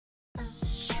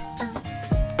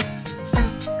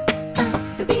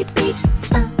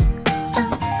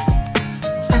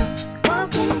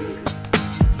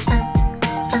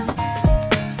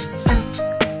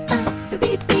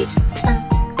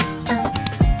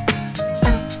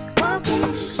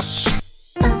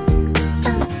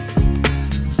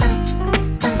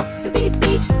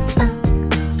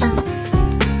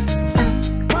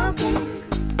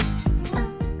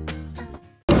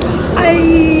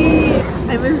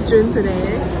with Jun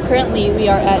today? Currently, we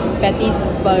are at Betty's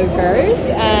Burgers,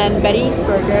 and Betty's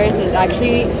Burgers is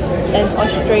actually an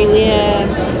Australian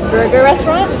burger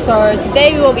restaurant. So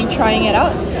today we will be trying it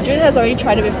out. Jun has already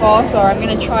tried it before, so I'm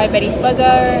gonna try Betty's Burger,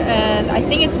 and I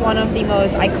think it's one of the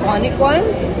most iconic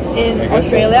ones in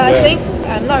Australia. I think.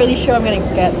 I'm not really sure I'm gonna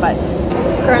get, but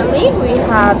currently we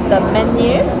have the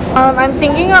menu. I'm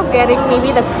thinking of getting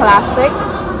maybe the classic.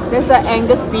 There's the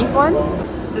Angus beef one.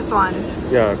 This one.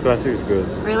 Yeah, classic is good.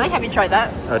 Really? Have you tried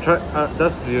that? I tried.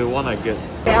 That's the one I get.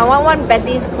 Okay, I want one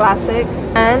Betty's classic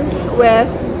and with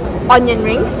onion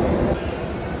rings.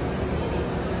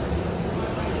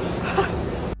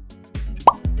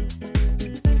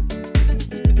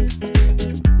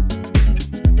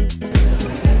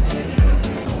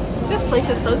 This place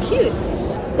is so cute.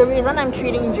 The reason I'm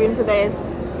treating Jun today is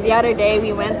the other day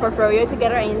we went for froyo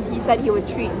together and he said he would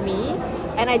treat me.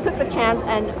 And I took the chance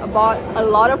and bought a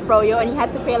lot of froyo, and he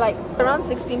had to pay like around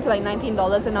 $16 to like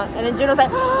 $19, and then Jun was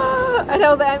like, ah! And I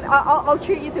was like, I'll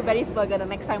treat you to Betty's Burger the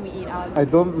next time we eat out. I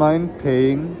don't mind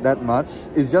paying that much.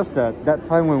 It's just that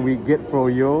time when we get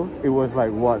froyo, it was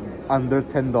like what, under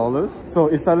 $10. So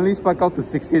it suddenly spiked out to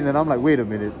 16, and I'm like, wait a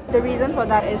minute. The reason for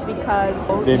that is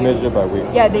because they measure by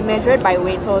weight. Yeah, they measure it by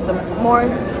weight. So the more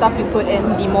stuff you put in,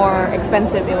 the more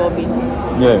expensive it will be.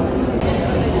 Yeah.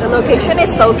 The location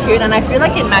is so cute, and I feel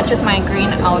like it matches my green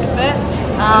outfit.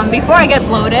 Before I get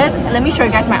bloated, let me show you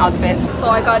guys my outfit. So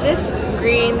I got this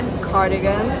green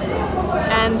cardigan,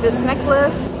 and this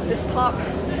necklace, this top,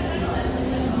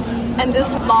 and this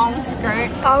long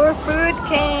skirt. Our food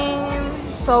came.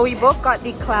 So we both got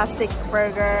the classic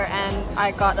burger, and I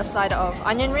got a side of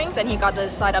onion rings, and he got the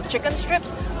side of chicken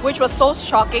strips, which was so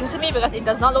shocking to me because it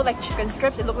does not look like chicken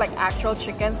strips, it looked like actual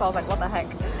chicken. So I was like, what the heck?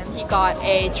 And he got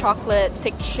a chocolate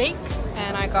thick shake,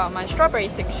 and I got my strawberry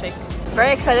thick shake.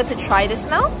 Very excited to try this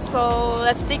now, so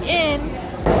let's dig in.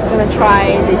 I'm gonna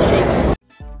try this shake.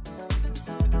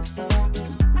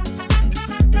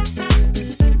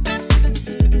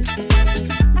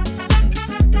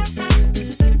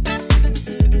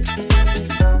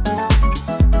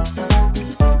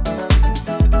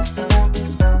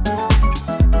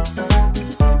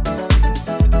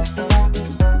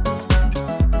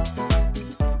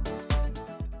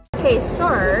 Okay, so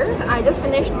I just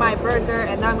finished my burger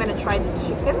and now I'm gonna try the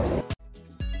chicken.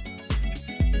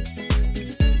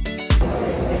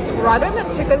 Rather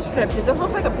than chicken strips, it just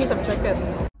looks like a piece of chicken.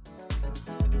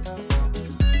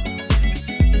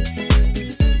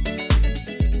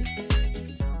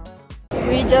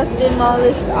 We just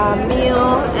demolished our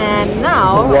meal, and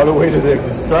now... What a way to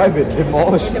describe it,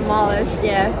 demolished. Demolished,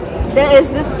 yeah. There is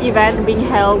this event being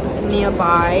held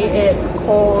nearby. It's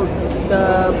called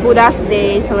the Buddha's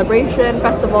Day Celebration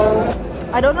Festival.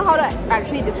 I don't know how to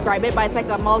actually describe it, but it's like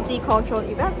a multicultural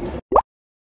event.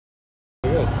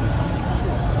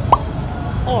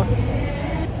 Oh,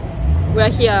 we're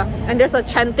here, and there's a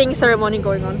chanting ceremony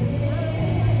going on.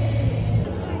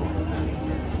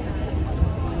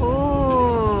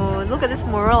 Oh, look at this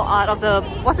mural art of the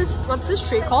what's this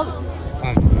tree called?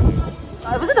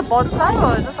 Was it a bonsai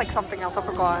or is this like something else? I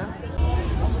forgot.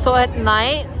 So at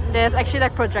night, there's actually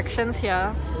like projections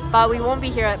here, but we won't be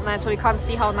here at night, so we can't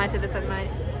see how nice it is at night.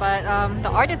 But the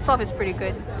art itself is pretty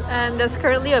good. And there's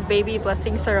currently a baby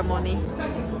blessing ceremony.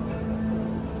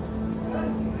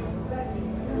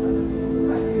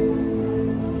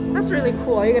 That's really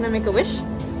cool. Are you gonna make a wish?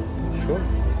 Sure.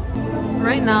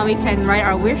 Right now we can write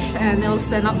our wish and it'll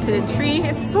send up to the tree.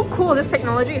 It's so cool. This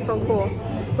technology is so cool.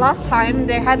 Last time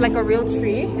they had like a real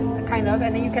tree, kind of,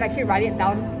 and then you can actually write it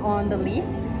down on the leaf,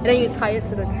 and then you tie it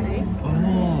to the tree.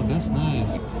 Oh, that's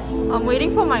nice. I'm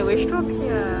waiting for my wish to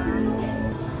appear.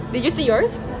 Did you see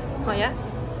yours? Not yet?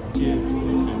 Yeah.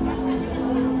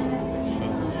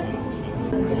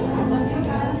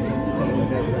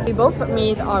 We both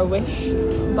made our wish,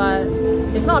 but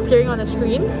it's not appearing on the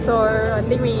screen, so I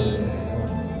think we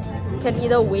can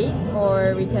either wait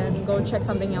or we can go check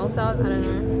something else out. I don't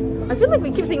know. I feel like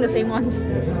we keep seeing the same ones.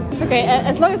 It's okay,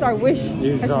 as long as our wish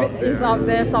is out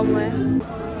there somewhere.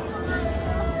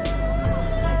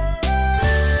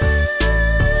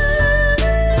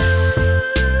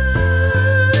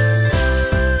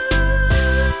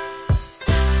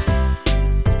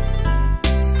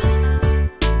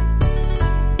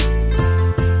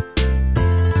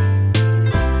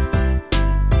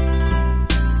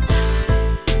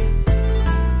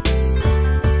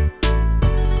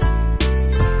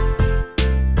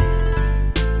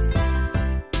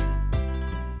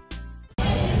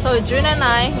 So Jun and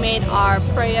I made our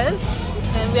prayers,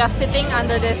 and we are sitting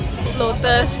under this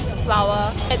lotus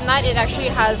flower. At night it actually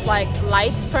has like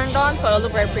lights turned on, so it'll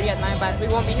look very pretty at night, but we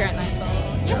won't be here at night, so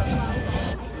yeah.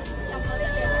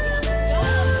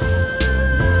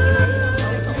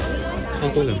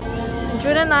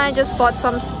 Jun and I just bought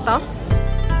some stuff.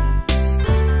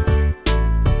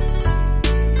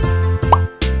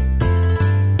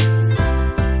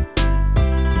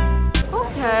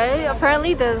 Okay,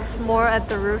 apparently there's more at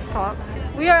the rooftop.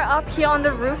 We are up here on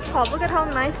the rooftop. Look at how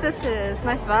nice this is.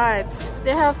 Nice vibes.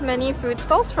 They have many food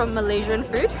stalls from Malaysian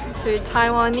food to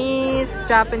Taiwanese,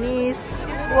 Japanese.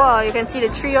 Whoa, you can see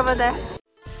the tree over there.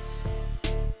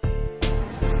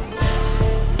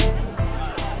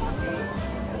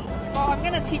 So I'm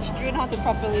gonna teach Jun how to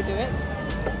properly do it.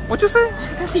 What'd you say?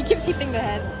 Because he keeps hitting the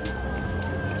head.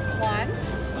 1,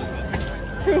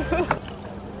 2.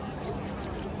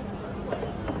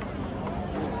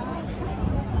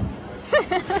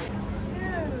 It's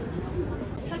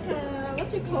like a,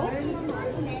 what's it called?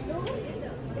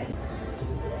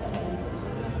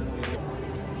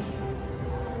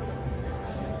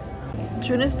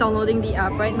 Jun is downloading the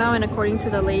app right now, and according to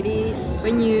the lady,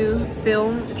 when you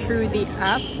film through the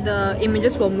app, the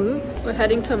images will move. We're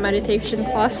heading to a meditation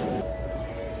class.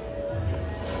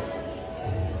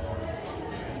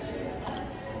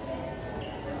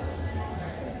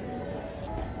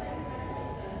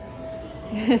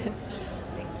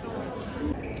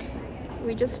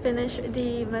 We just finished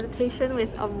the meditation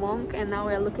with a monk, and now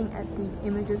we're looking at the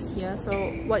images here. So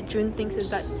what Jun thinks is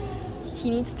that he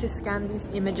needs to scan these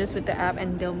images with the app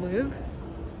and they'll move.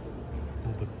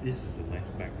 Oh, but this is a nice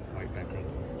white background.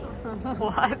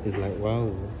 What? It's like, wow,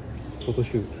 photo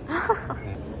shoot.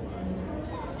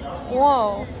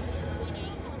 Whoa.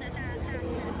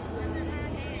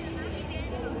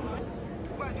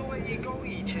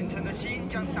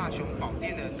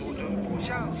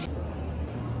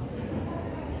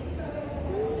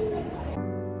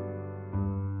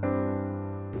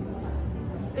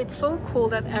 It's so cool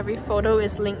that every photo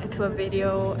is linked to a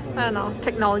video. I don't know,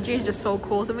 technology is just so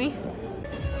cool to me.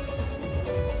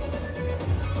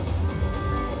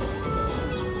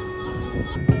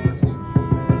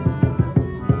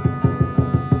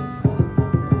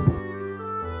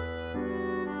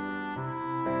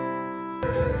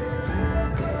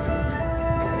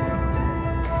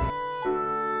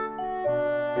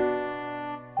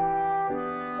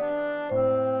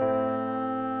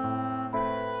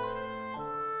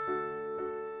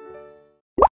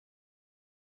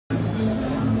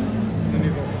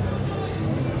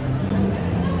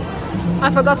 I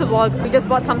forgot to vlog. We just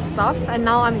bought some stuff and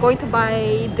now I'm going to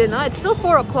buy dinner. It's still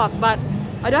 4 o'clock, but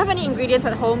I don't have any ingredients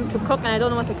at home to cook and I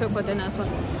don't know what to cook for dinner, so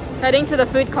heading to the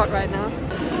food court right now.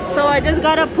 So I just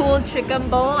got a pulled chicken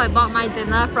bowl. I bought my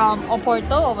dinner from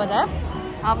Oporto over there.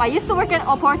 I used to work at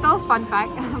Oporto, fun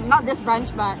fact. Not this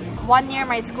branch, but one near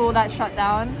my school that shut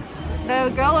down.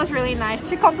 The girl was really nice.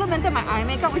 She complimented my eye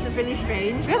makeup, which is really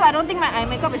strange because I don't think my eye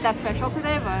makeup is that special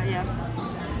today, but yeah.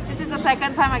 This is the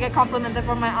second time I get complimented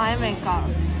for my eye makeup.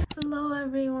 Hello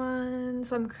everyone!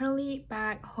 So I'm currently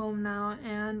back home now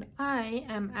and I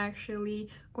am actually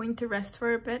going to rest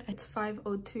for a bit. It's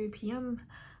 5:02 p.m.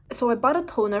 So I bought a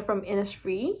toner from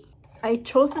Innisfree. I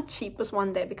chose the cheapest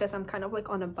one there because I'm kind of like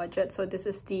on a budget. So this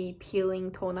is the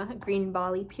peeling toner, green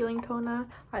barley peeling toner.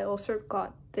 I also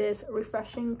got this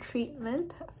refreshing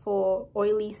treatment for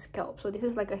oily scalp. So this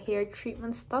is like a hair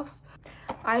treatment stuff.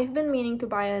 I've been meaning to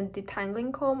buy a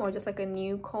detangling comb or just like a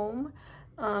new comb.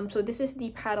 So this is the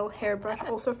paddle hairbrush,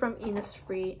 also from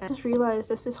Innisfree. And I just realized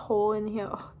there's this hole in here.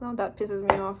 Oh, now that pisses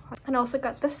me off. And I also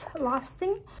got this last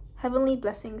thing, Heavenly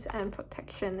Blessings and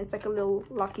Protection. It's like a little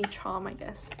lucky charm, I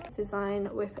guess. It's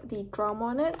designed with the drum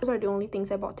on it. Those are the only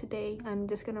things I bought today. I'm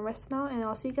just gonna rest now and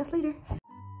I'll see you guys later.